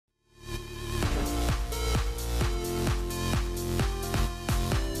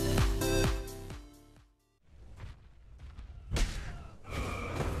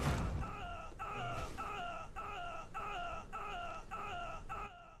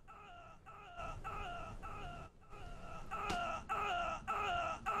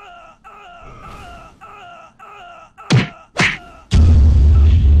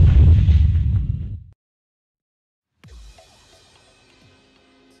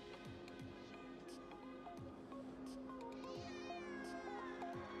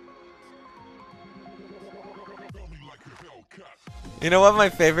You know what my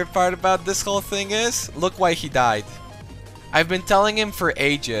favorite part about this whole thing is? Look why he died. I've been telling him for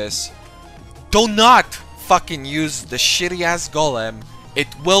ages, do not fucking use the shitty ass golem. It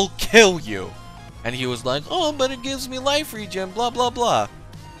will kill you. And he was like, oh, but it gives me life regen, blah blah blah.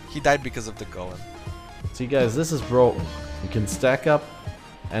 He died because of the golem. See guys, this is broken. You can stack up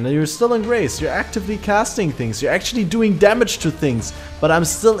and you're still in grace. You're actively casting things. You're actually doing damage to things. But I'm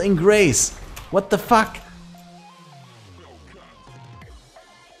still in grace. What the fuck?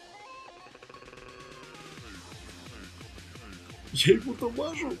 Я его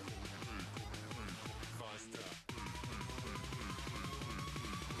дамажу.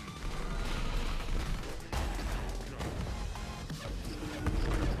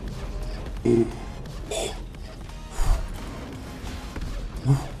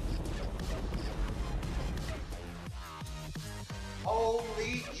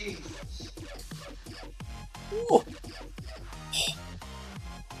 Holy Jesus. О!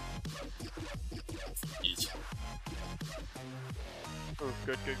 Oh,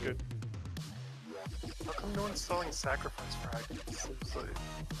 good, good, good. How come no one's selling sacrifice fragments? Seriously.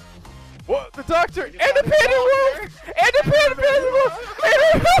 What? The doctor! And the panda wolf! And the panda wolf!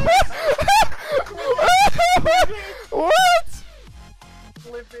 What?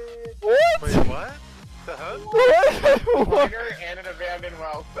 What? Wait, what? The hell? A miner and an abandoned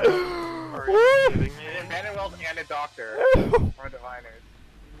wealth. Are you kidding me? An abandoned wealth and a doctor. Or diviners.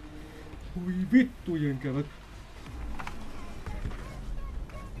 Ui vittu jänkävät.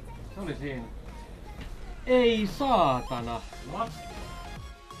 Se oli siinä. Ei saatana. What?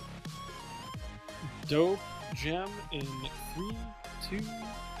 Dope gem in 3, 2,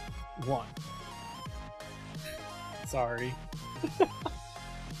 1. Sorry. Did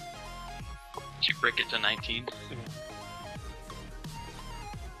you break it to 19?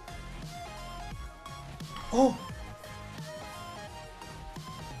 Oh!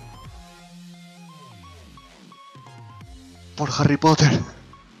 Por Harry Potter.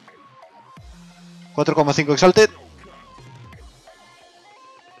 4,5 Exalted.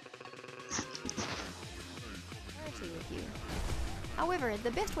 However,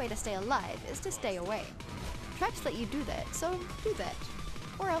 the best way to stay alive is to stay away. Traps let you do that, so do that.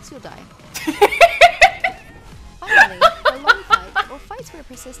 Or else you'll die. Finally, a long fight, or fights where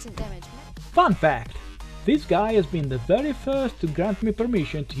persistent damage... Fun fact! This guy has been the very first to grant me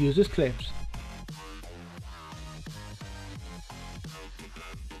permission to use his clips.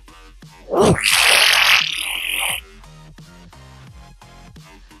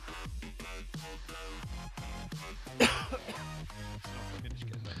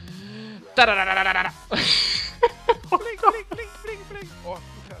 Blink, blink, blink, blink, blink! Oh,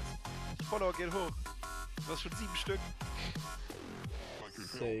 Lukas. Follower geht hoch. Du hast schon 7 Stück.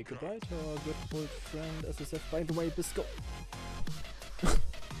 Say goodbye to our good old friend SSF by the way, Bisco.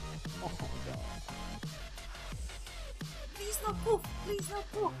 Oh god. Please no poof! Please no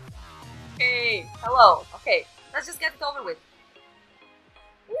poof! Hey, hello. Okay, let's just get it over with.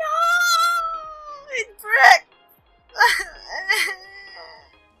 No! It broke!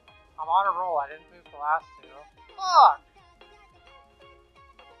 I'm on a roll. I didn't move the last 2. Fuck!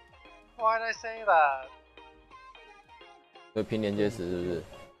 Why'd I say that? 会拼连接石是不是？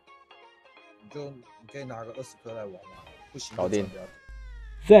你可以拿个20颗来玩嘛，不行搞定。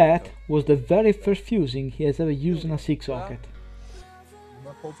That was the very first fusing he has ever used on a 6 socket. 你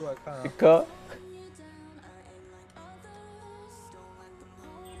们抠出来看啊。一颗。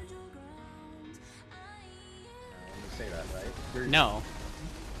No.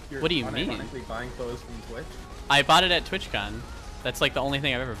 What do you mean? Buying clothes from Twitch? I bought it at TwitchCon. That's like the only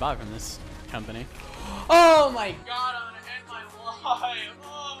thing I've ever bought from this company. Oh my god, I'm gonna end my life!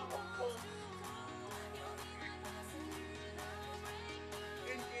 Oh.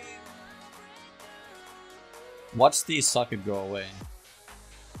 Watch the socket go away.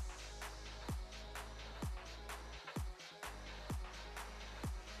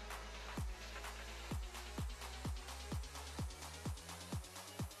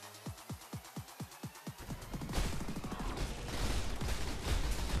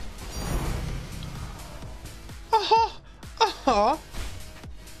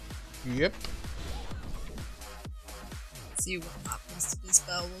 Yep. Let's see what happens to this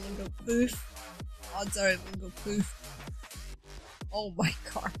guy. Will it go poof? Odds are it will go poof. Oh my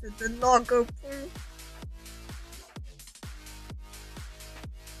god, it did not go poof.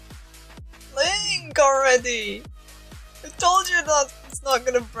 Link already! I told you that it's not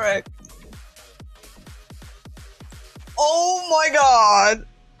gonna break. Oh my god!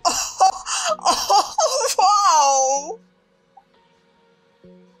 Oh, wow!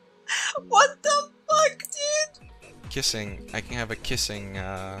 What the fuck, dude? kissing. I can have a kissing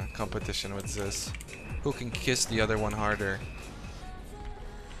competition with this. Who can kiss the other one harder?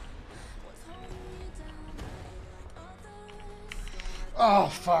 Oh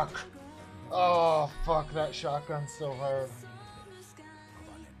fuck! Oh fuck! That shotgun's so hard.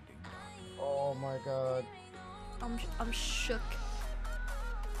 Oh my god. I'm shook.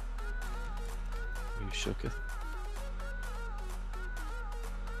 You shook it.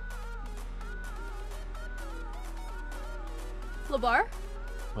 Labar?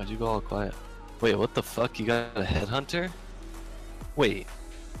 Why'd you go all quiet? Wait, what the fuck? You got a headhunter? Wait.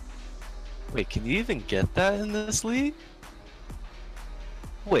 Wait, can you even get that in this league?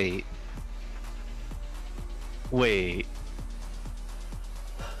 Wait. Wait.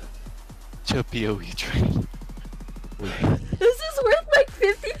 Chopio, we train. Wait. This is worth like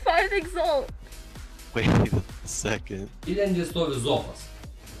 55 exalt. Wait a second. Jeden gdzie stoi zofas.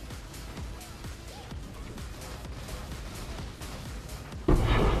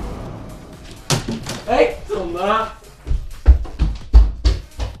 Ej, co na?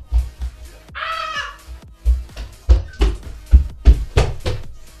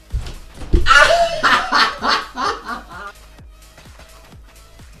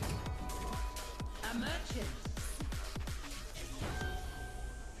 A merchant.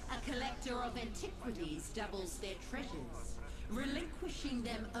 A collector of antiquities doubles their treasures, relinquishing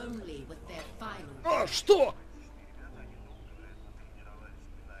them only with their final. Oh, что?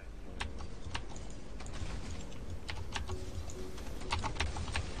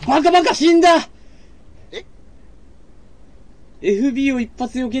バカバカ死んだFB を一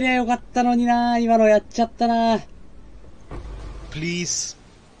発避けりゃよかったのにな。今のやっちゃったな。 Please.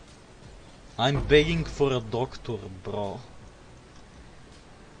 I'm begging for a doctor, bro.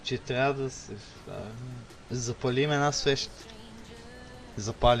 Че трябва да се... Запалим една свещ.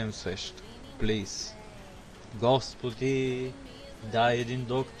 Запалим свещ. Please. Господи, дай един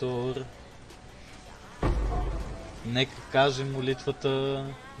доктор. Нека кажем молитвата.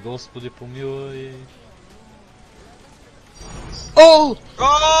 Господи, помилуй. Oh!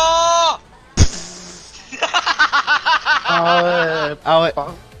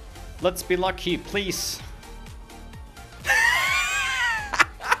 Oh! Let's be lucky, please.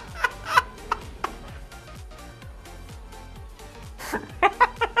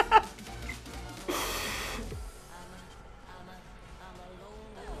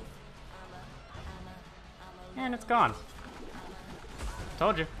 And it's gone.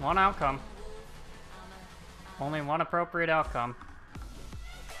 Told you, one outcome. Only one appropriate outcome.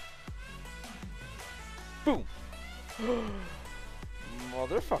 Boom!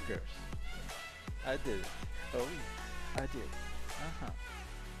 Motherfuckers. I did it. Oh, I did.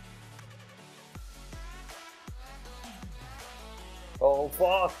 Oh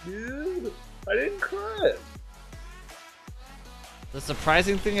fuck, dude! I didn't crit! The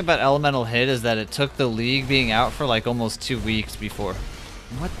surprising thing about Elemental Hit is that it took the league being out for like almost 2 weeks before.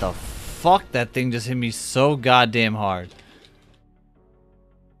 What the fuck? That thing just hit me so goddamn hard.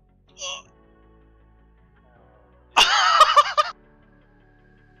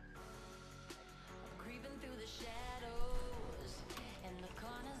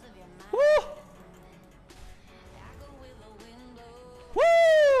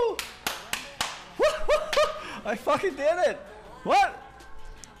 Woo! I fucking did it! What?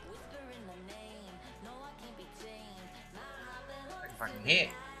 I fucking hit.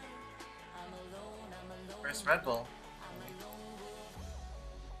 Where's Red Bull?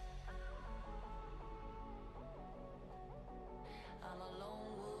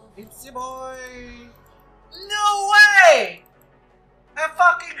 It's your boy! No way! That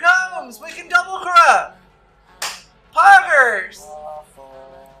fucking comes! We can double corrupt! Poggers!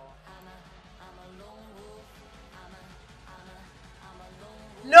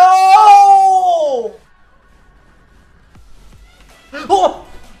 No! Oh!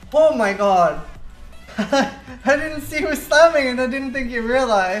 Oh my god! I didn't see who was slamming and I didn't think you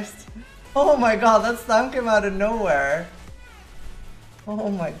realized. Oh my god, that slam came out of nowhere. Oh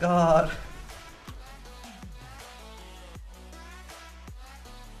my god.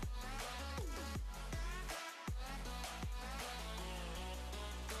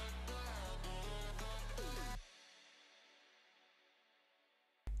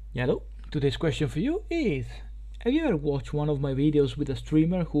 Hello, today's question for you is: have you ever watched one of my videos with a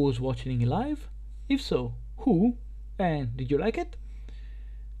streamer who was watching it live? If so, who? And did you like it?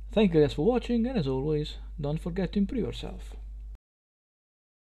 Thank you guys for watching, and as always, don't forget to improve yourself.